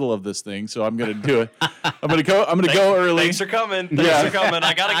in the middle of this thing, so I'm going to do it. I'm going to go early. Thanks for coming.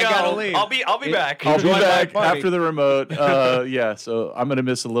 I gotta leave. I'll be back. I'll be back after the remote. So I'm going to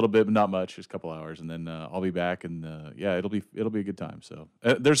miss a little bit, but not much, just a couple hours, and then I'll be back, and it'll be a good time. So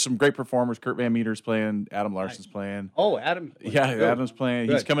there's some great performers. Kurt Van Meter's playing. Adam Larson's playing. Oh, Adam. Yeah, Adam's playing.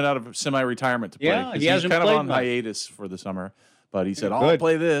 Good. He's coming out of semi-retirement to play. Yeah, he hasn't kind played of on hiatus for the summer. But he said, Good. I'll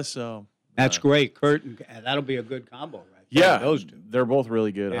play this. So That's great. Kurt, and that'll be a good combo, right? yeah, Those two. they're both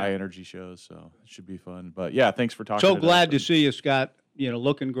really good, Yeah. high-energy shows, so it should be fun. But, yeah, thanks for talking So to glad to see you, Scott.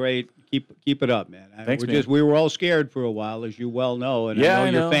 Looking great. Keep it up, man. Thanks, man. We were all scared for a while, as you well know. And Yeah, I I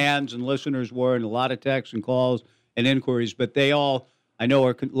know know. your fans and listeners were, and a lot of texts and calls and inquiries. But they all, I know,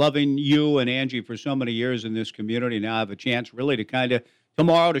 are loving you and Angie for so many years in this community. Now I have a chance really to kind of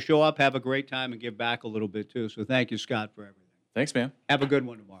tomorrow to show up, have a great time, and give back a little bit too. So thank you, Scott, for everything. Thanks, man. Have a good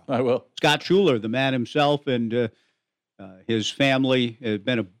one tomorrow. I will. Scott Schuler, the man himself, and his family have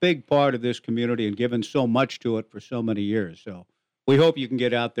been a big part of this community and given so much to it for so many years. So we hope you can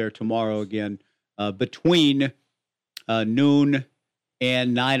get out there tomorrow again between noon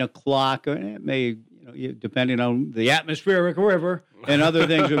and 9 o'clock. It may, depending on the atmospheric river and other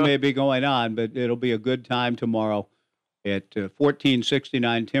things that may be going on, but it'll be a good time tomorrow at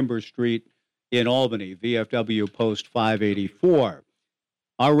 1469 Timber Street in Albany, VFW Post 584.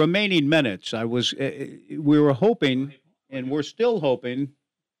 Our remaining minutes, we were hoping, and we're still hoping,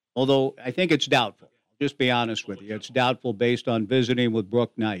 although I think it's doubtful. I'll just be honest with you. It's doubtful based on visiting with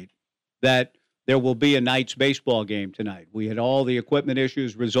Brooke Knight that there will be a Knights baseball game tonight. We had all the equipment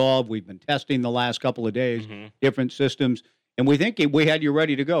issues resolved. We've been testing the last couple of days, different systems, and we think we had you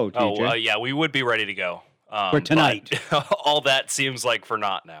ready to go, TJ. Oh, yeah, we would be ready to go. For tonight. All that seems like for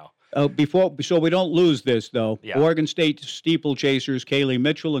not now. So we don't lose this, though. Yeah. Oregon State steeplechasers Kaylee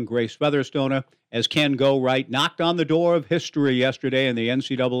Mitchell and Grace Featherstone, as Ken Go-Right, knocked on the door of history yesterday in the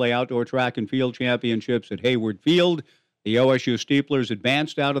NCAA Outdoor Track and Field Championships at Hayward Field. The OSU Steeplers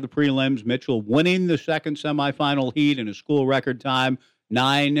advanced out of the prelims, Mitchell winning the second semifinal heat in a school record time,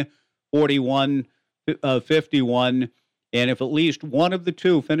 9:41.51. And if at least one of the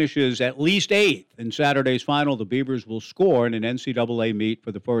two finishes at least eighth in Saturday's final, the Beavers will score in an NCAA meet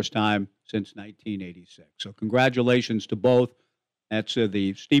for the first time since 1986. So congratulations to both. That's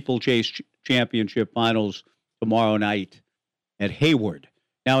the Steeplechase Championship Finals tomorrow night at Hayward.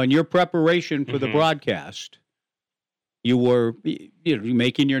 Now, in your preparation for the broadcast, you were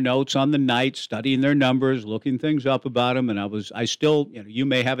making your notes on the Knights, studying their numbers, looking things up about them, and I still, you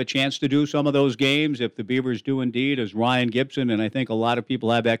may have a chance to do some of those games if the Beavers do indeed, as Ryan Gipson, and I think a lot of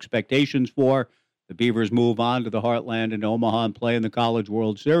people have expectations for, the Beavers move on to the Heartland in Omaha and play in the College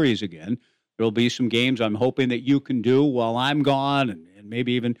World Series again. There'll be some games I'm hoping that you can do while I'm gone, and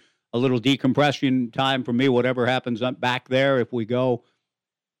maybe even a little decompression time for me, whatever happens back there if we go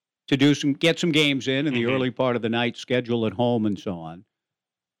to get some games in the early part of the night schedule at home and so on.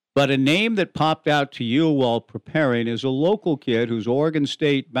 But a name that popped out to you while preparing is a local kid who's Oregon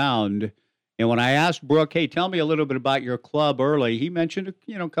State bound. And when I asked Brooke, hey, tell me a little bit about your club early, he mentioned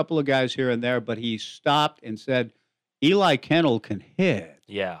a couple of guys here and there, but he stopped and said, Eli Kennel can hit.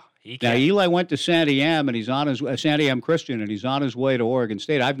 Yeah. Now, Eli went to Santiam, and he's on his Santiam Christian, and he's on his way to Oregon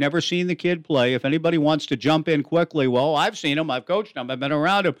State. I've never seen the kid play. If anybody wants to jump in quickly, well, I've seen him. I've coached him. I've been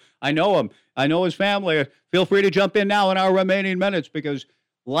around him. I know him. I know his family. Feel free to jump in now in our remaining minutes because,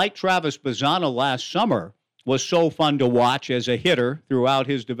 like Travis Bazzana last summer, was so fun to watch as a hitter throughout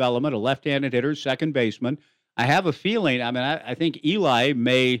his development, a left-handed hitter, second baseman. I have a feeling, I think Eli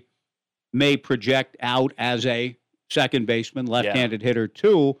may project out as a second baseman, left-handed hitter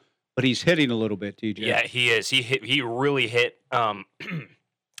too. But he's hitting a little bit, TJ. Yeah, he is. He really hit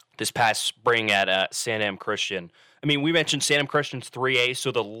this past spring at Santiam Christian. I mean, we mentioned Santiam Christian's 3A,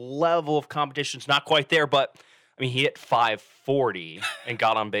 so the level of competition's not quite there, but I mean, he hit .540 and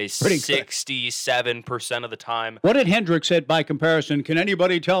got on base 67% of the time. What did Hendricks hit by comparison? Can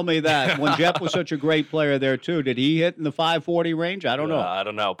anybody tell me that? When Jeff was such a great player there, too, did he hit in the .540 range? I don't know. I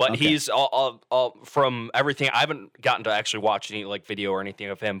don't know. But he's all from everything. I haven't gotten to actually watch any video or anything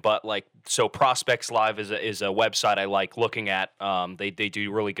of him. But so Prospects Live is a website I like looking at. They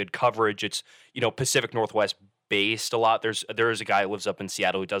do really good coverage. It's Pacific Northwest based a lot. There is a guy who lives up in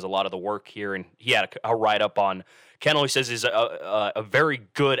Seattle who does a lot of the work here, and he had a write up on Kennel. He says he's a very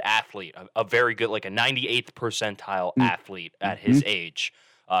good athlete, a very good, like a 98th percentile athlete at his age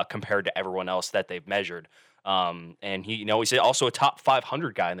compared to everyone else that they've measured. And he's also a top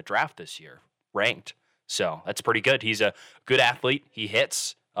 500 guy in the draft this year, ranked. So that's pretty good. He's a good athlete. He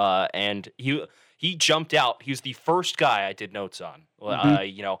hits, and he jumped out. He was the first guy I did notes on.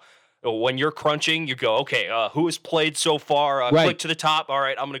 When you're crunching, you go, okay, who has played so far? Right. Click to the top. All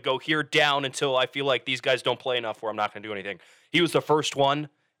right, I'm going to go here down until I feel like these guys don't play enough where I'm not going to do anything. He was the first one,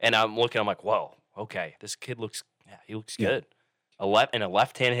 and I'm like, whoa, okay, this kid looks good. A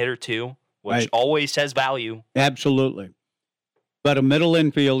left-hand hitter, too, which always has value. Absolutely. But a middle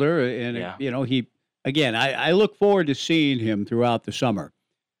infielder, and, I look forward to seeing him throughout the summer.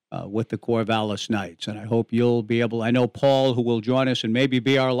 with the Corvallis Knights. And I hope you'll be able, I know Paul, who will join us and maybe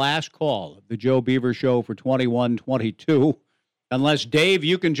be our last call of the Joe Beaver Show for 21-22. Unless, Dave,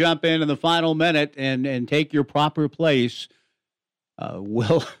 you can jump in the final minute and take your proper place.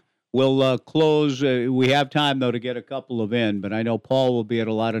 We'll close. We have time, though, to get a couple of in, but I know Paul will be at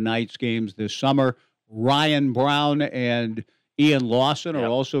a lot of Knights games this summer. Ryan Brown and Ian Lawson are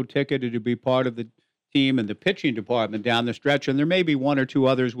also ticketed to be part of the team in the pitching department down the stretch, and there may be one or two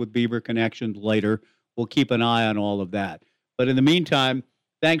others with Beaver connections later. We'll keep an eye on all of that. But in the meantime,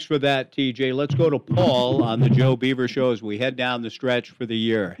 thanks for that, TJ. Let's go to Paul on the Joe Beaver Show as we head down the stretch for the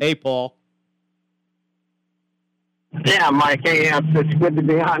year. Hey, Paul. Yeah, Mike. Hey, it's good to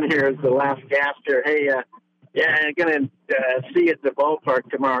be on here as the last guest here. Hey, I'm going to see you at the ballpark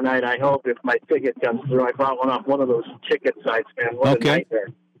tomorrow night, I hope, if my ticket comes through. I bought one off one of those ticket sites, man. What a nightmare.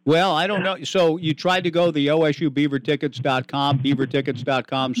 Well, I don't know. So you tried to go the OSU beavertickets.com.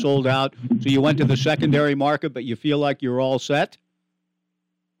 Beavertickets.com sold out. So you went to the secondary market, but you feel like you're all set?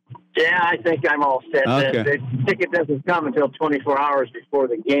 Yeah, I think I'm all set. Okay. The ticket doesn't come until 24 hours before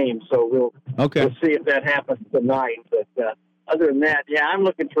the game, so we'll see if that happens tonight. But other than that, yeah, I'm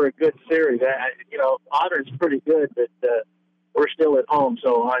looking for a good series. Auburn's pretty good, but we're still at home,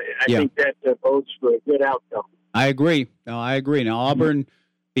 so I think that bodes for a good outcome. I agree. Now, Auburn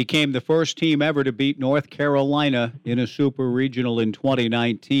became the first team ever to beat North Carolina in a super regional in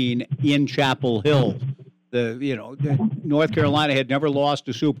 2019 in Chapel Hill. North Carolina had never lost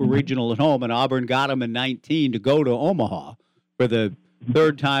a super regional at home, and Auburn got them in 19 to go to Omaha for the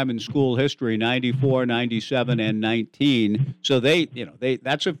third time in school history, 94, 97, and 19. So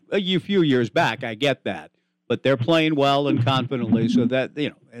that's a few years back. I get that. But they're playing well and confidently, so that,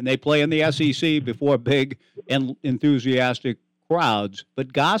 and they play in the SEC before big and enthusiastic crowds.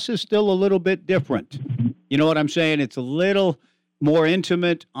 But Goss is still a little bit different. You know what I'm saying? It's a little more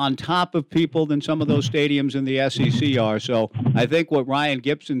intimate on top of people than some of those stadiums in the SEC are. So I think what Ryan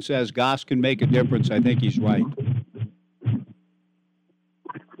Gipson says, Goss can make a difference. I think he's right.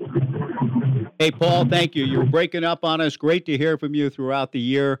 Hey, Paul, thank you. You're breaking up on us. Great to hear from you throughout the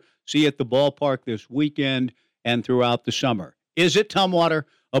year. See you at the ballpark this weekend and throughout the summer. Is it Tumwater?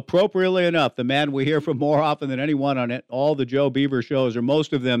 Appropriately enough, the man we hear from more often than anyone on all the Joe Beaver shows, or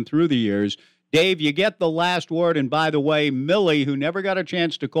most of them through the years. Dave, you get the last word. And by the way, Millie, who never got a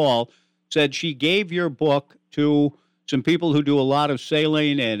chance to call, said she gave your book to some people who do a lot of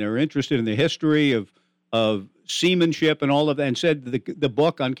sailing and are interested in the history of seamanship and all of that, and said the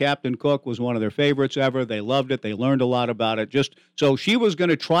book on Captain Cook was one of their favorites ever. They loved it. They learned a lot about it. Just so she was going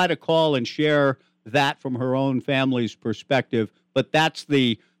to try to call and share that from her own family's perspective. But that's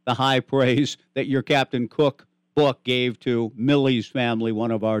the high praise that your Captain Cook book gave to Millie's family,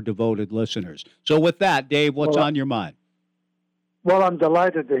 one of our devoted listeners. So with that, Dave, what's on your mind? Well, I'm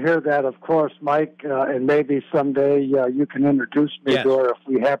delighted to hear that, of course, Mike, and maybe someday you can introduce me to her if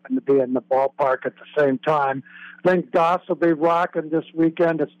we happen to be in the ballpark at the same time. I think Goss will be rocking this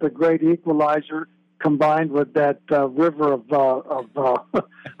weekend. It's the great equalizer combined with that river of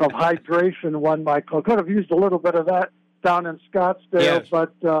hydration one, Michael. Could have used a little bit of that down in Scottsdale,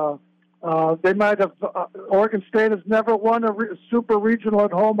 but they might have. Oregon State has never won a super regional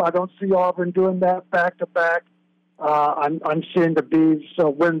at home. I don't see Auburn doing that back to back. I'm seeing the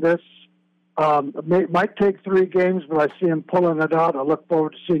Beavs win this. Might take 3 games, but I see him pulling it out. I look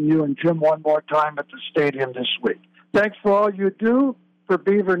forward to seeing you and Jim one more time at the stadium this week. Thanks for all you do for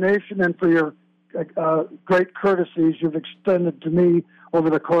Beaver Nation and for your great courtesies you've extended to me over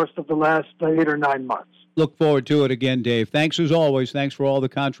the course of the last 8 or 9 months. Look forward to it again, Dave. Thanks as always. Thanks for all the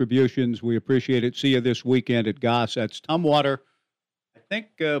contributions. We appreciate it. See you this weekend at Goss. That's Tumwater. I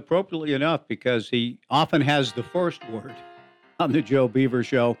think appropriately enough, because he often has the first word on the Joe Beaver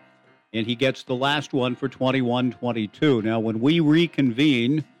Show, and he gets the last one for 21-22. Now, when we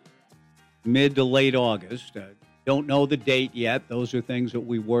reconvene mid to late August, don't know the date yet. Those are things that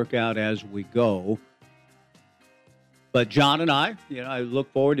we work out as we go. But John and I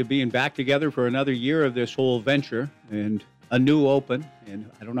look forward to being back together for another year of this whole venture and a new open. And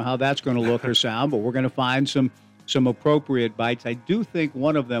I don't know how that's going to look or sound, but we're going to find some appropriate bites. I do think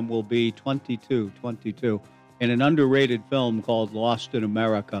one of them will be 22, in an underrated film called Lost in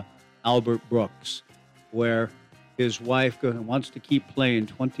America, Albert Brooks, where his wife wants to keep playing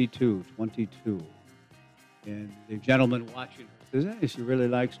 22. And the gentleman watching her says, hey, she really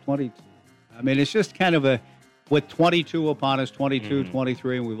likes 22. I mean, it's just kind of with 22 upon us, 22,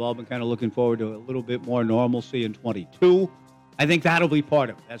 23, and we've all been kind of looking forward to a little bit more normalcy in 22. I think that'll be part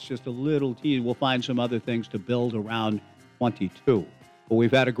of it. That's just a little tease. We'll find some other things to build around 22. But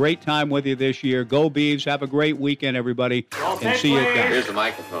we've had a great time with you this year. Go Beavs. Have a great weekend, everybody. And see you again. Here's the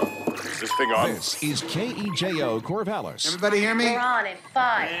microphone. Is this thing on? This is KEJO Corvallis. Everybody hear me? We're on in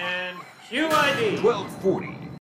 5. And QID. 1240